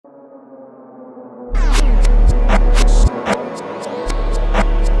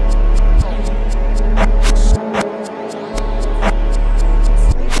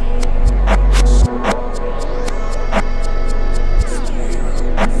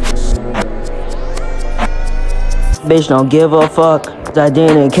Bitch don't give a fuck. I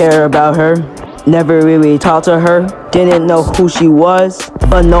didn't care about her. Never really talked to her. Didn't know who she was,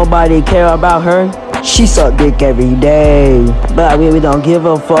 but nobody care about her. She suck dick every day, but I really don't give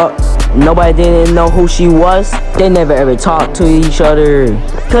a fuck. Nobody didn't know who she was. They never ever talked to each other,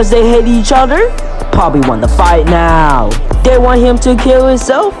 cause they hate each other. Probably want to fight now. They want him to kill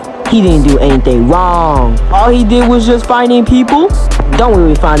himself. He didn't do anything wrong. All he did was just fighting people. Don't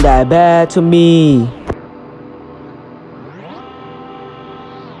really find that bad to me.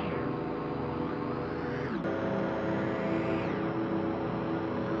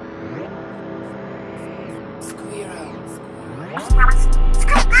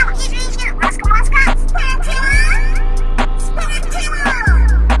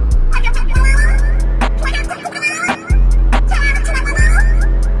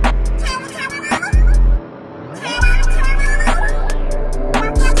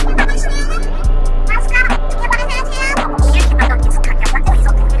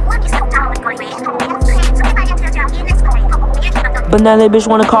 But now that bitch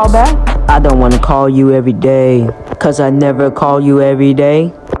wanna call back? I don't wanna call you every day, cause I never call you every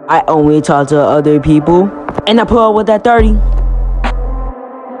day. I only talk to other people, and I pull up with that 30.